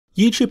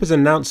YouTube has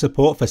announced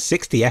support for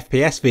 60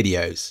 FPS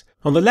videos.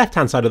 On the left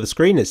hand side of the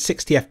screen is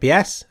 60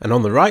 FPS and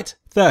on the right,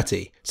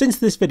 30. Since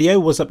this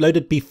video was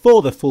uploaded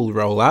before the full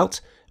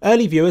rollout,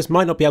 early viewers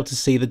might not be able to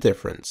see the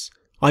difference.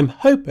 I'm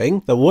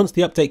hoping that once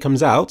the update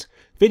comes out,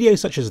 videos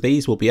such as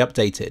these will be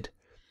updated.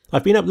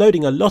 I've been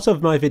uploading a lot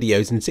of my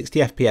videos in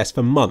 60 FPS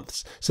for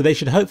months, so they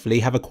should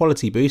hopefully have a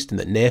quality boost in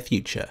the near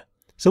future.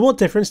 So what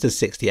difference does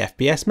 60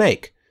 FPS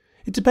make?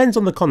 It depends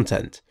on the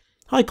content.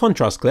 High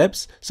contrast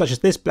clips, such as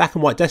this black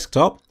and white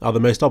desktop, are the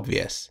most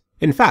obvious.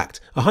 In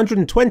fact,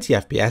 120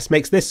 FPS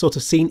makes this sort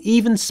of scene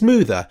even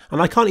smoother,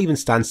 and I can't even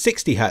stand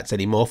 60Hz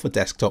anymore for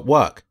desktop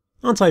work.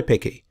 Aren't I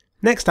picky?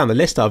 Next down the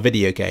list are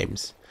video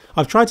games.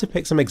 I've tried to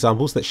pick some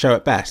examples that show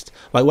it best,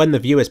 like when the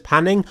view is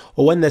panning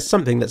or when there's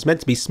something that's meant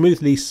to be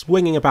smoothly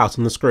swinging about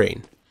on the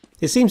screen.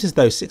 It seems as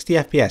though 60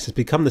 FPS has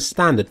become the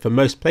standard for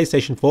most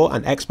PlayStation 4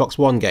 and Xbox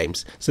One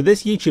games, so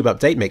this YouTube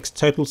update makes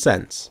total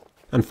sense.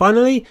 And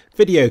finally,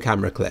 video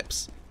camera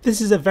clips.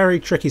 This is a very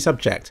tricky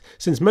subject,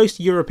 since most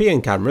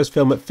European cameras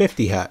film at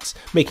 50Hz,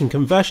 making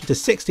conversion to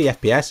 60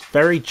 FPS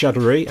very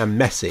juddery and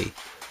messy.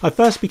 I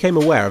first became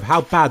aware of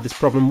how bad this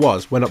problem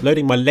was when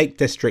uploading my Lake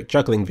District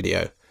juggling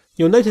video.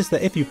 You'll notice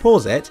that if you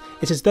pause it,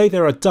 it's as though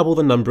there are double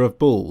the number of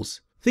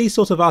balls. These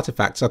sort of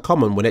artifacts are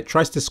common when it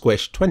tries to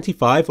squish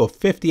 25 or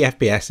 50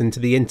 FPS into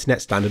the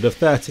internet standard of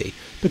 30,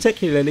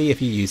 particularly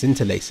if you use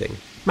interlacing.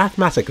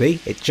 Mathematically,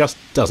 it just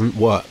doesn't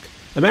work.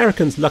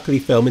 Americans luckily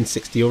film in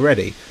 60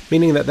 already,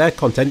 meaning that their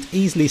content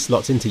easily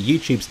slots into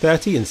YouTube's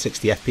 30 and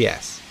 60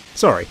 FPS.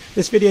 Sorry,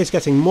 this video is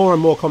getting more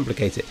and more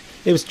complicated.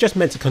 It was just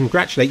meant to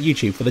congratulate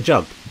YouTube for the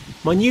jump.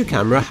 My new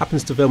camera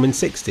happens to film in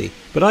 60,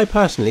 but I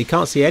personally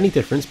can't see any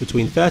difference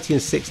between 30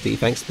 and 60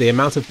 thanks to the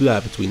amount of blur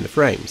between the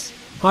frames.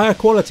 Higher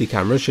quality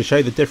cameras should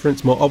show the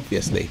difference more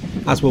obviously,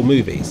 as will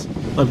movies.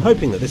 I'm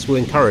hoping that this will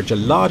encourage a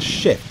large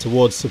shift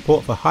towards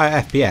support for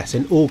higher FPS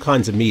in all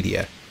kinds of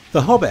media.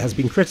 The Hobbit has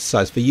been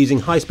criticised for using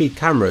high-speed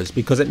cameras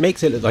because it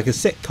makes it look like a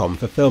sitcom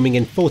for filming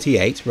in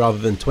 48 rather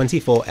than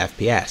 24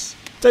 FPS.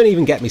 Don't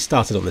even get me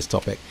started on this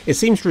topic. It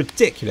seems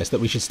ridiculous that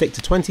we should stick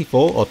to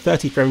 24 or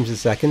 30 frames a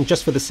second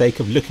just for the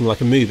sake of looking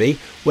like a movie,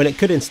 when it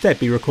could instead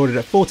be recorded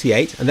at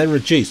 48 and then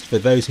reduced for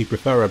those who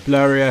prefer a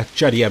blurrier,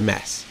 juddier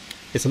mess.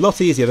 It's a lot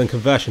easier than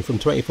conversion from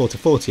 24 to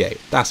 48,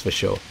 that's for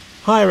sure.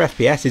 Higher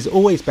FPS is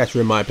always better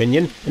in my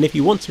opinion, and if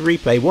you want to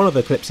replay one of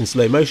the clips in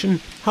slow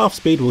motion, half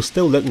speed will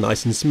still look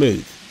nice and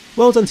smooth.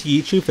 Well done to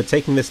YouTube for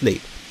taking this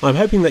leap. I'm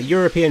hoping that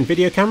European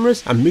video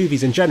cameras, and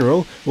movies in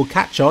general, will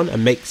catch on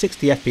and make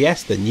 60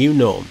 FPS the new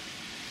norm.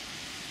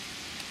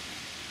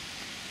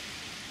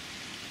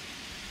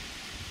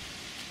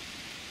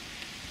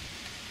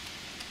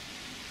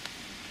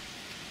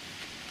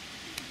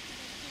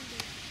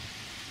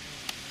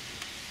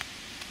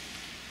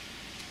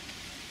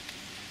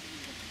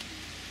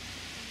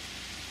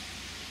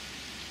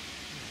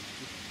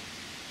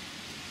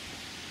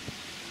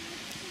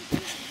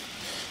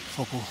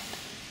 Football.